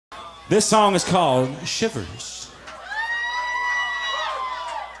This song is called Shivers.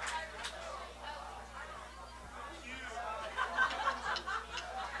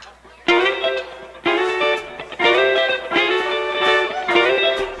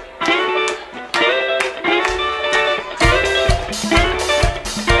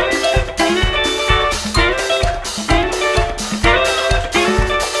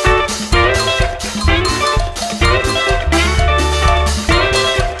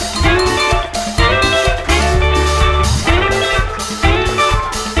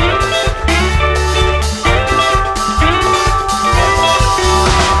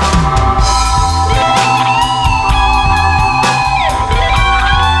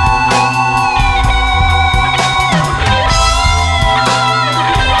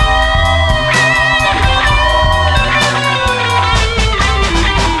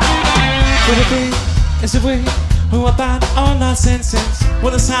 Is it we who about all our senses?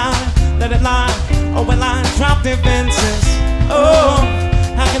 With a sign, let it lie, or when lines drop their fences. Oh,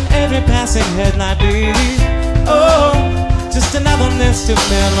 how can every passing headlight be? Oh, just another nest of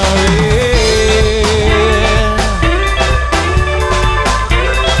memories.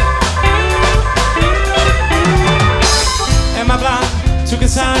 Am I blind? Took a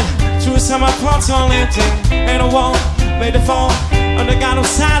sign to a summer thoughts all empty, and a wall made a fall under God of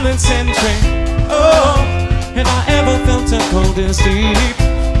silence entry. Oh, have I ever felt a cold as deep?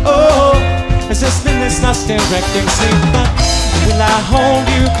 Oh, is this Sleepiness not directing sleep? But will I hold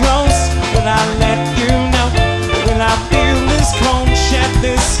you close? Will I let you know? Will I feel this cold, shed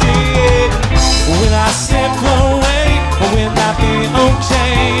this skin? Will I slip away? Or will I be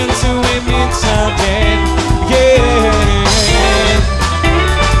okay until we meet again? Yeah.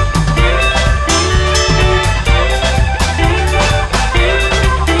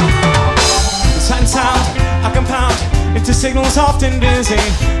 Into signals often busy,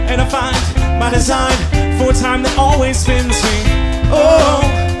 and I find my design for a time that always spins me. Oh,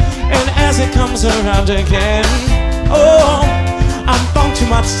 and as it comes around again, oh, I'm far too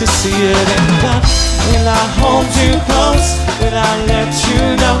much to see it end. But will I hold you close? Will I let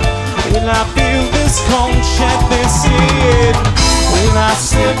you know? Will I feel this cold, shed this skin? Will I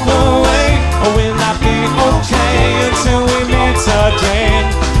slip away, or will I be okay until we meet again?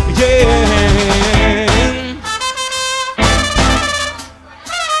 Yeah.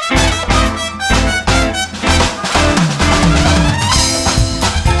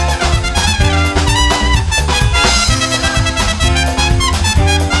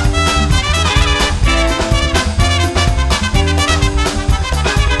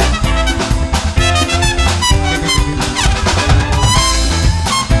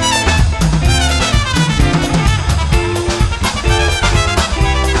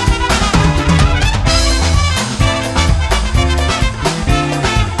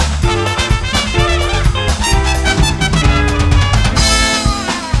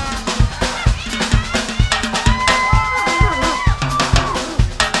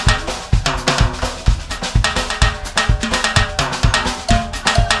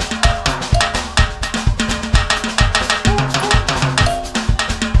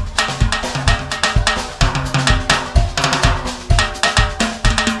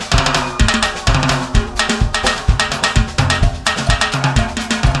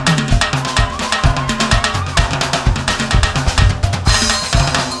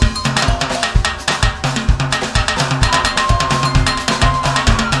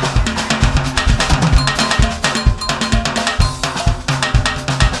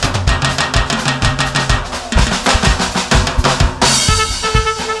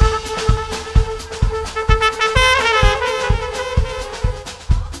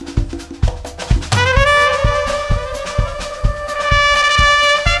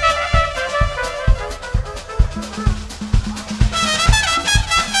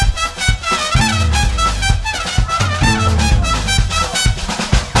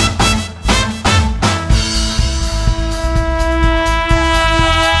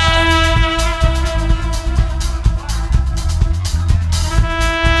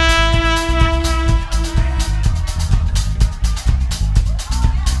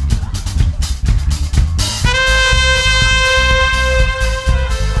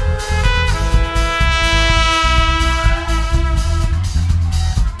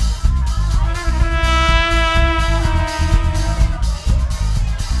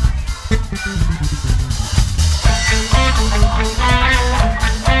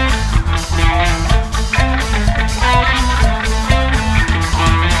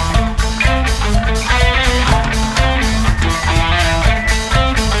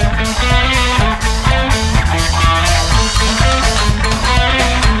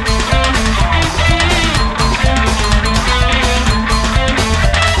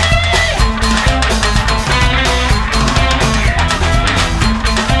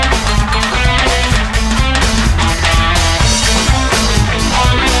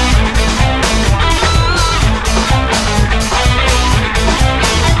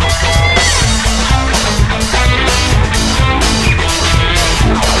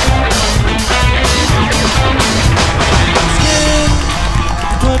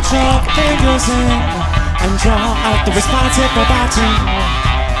 your fingers in and draw out the responsive bottom.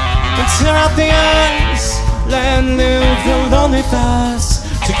 And tear out the eyes, let live the lonely thoughts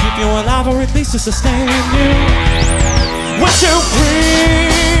to keep you alive or at least to sustain you. When you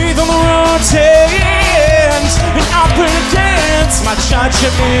breathe on the rotations and opera dance, my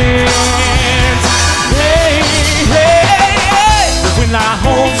judgment. Hey, hey, hey. Will I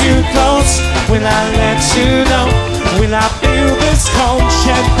hold you close? Will I let you know? Will I feel this cold,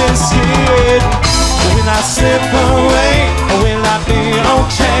 shed this skin? Will I slip away? Or will I be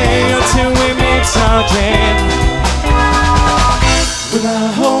okay until we meet again? Will I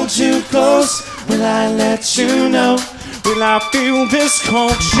hold you close? Will I let you know? Will I feel this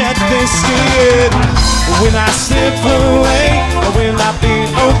cold, shed this skin? Will I slip away? Or will I be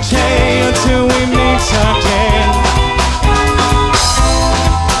okay until we meet again?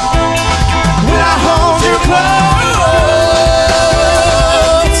 Will I hold you close?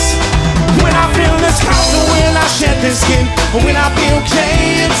 Will I feel this cold, or will I shed this skin? Or will I be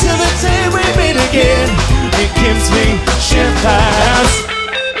okay until the day we meet again? It gives me shivers.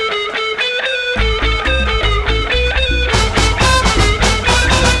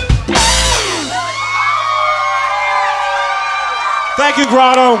 Thank you,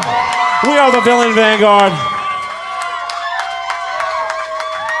 Grotto. We are the Villain Vanguard.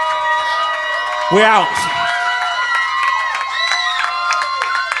 We out.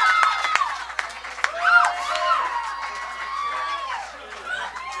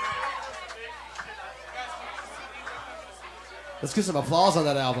 Let's get some applause on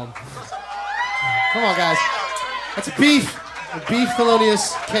that album. Come on, guys. That's Beef. Beef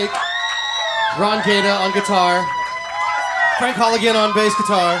Thelonius Cake. Ron Geida on guitar. Frank Holligan on bass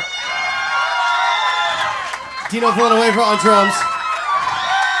guitar. Dino Villanueva on drums.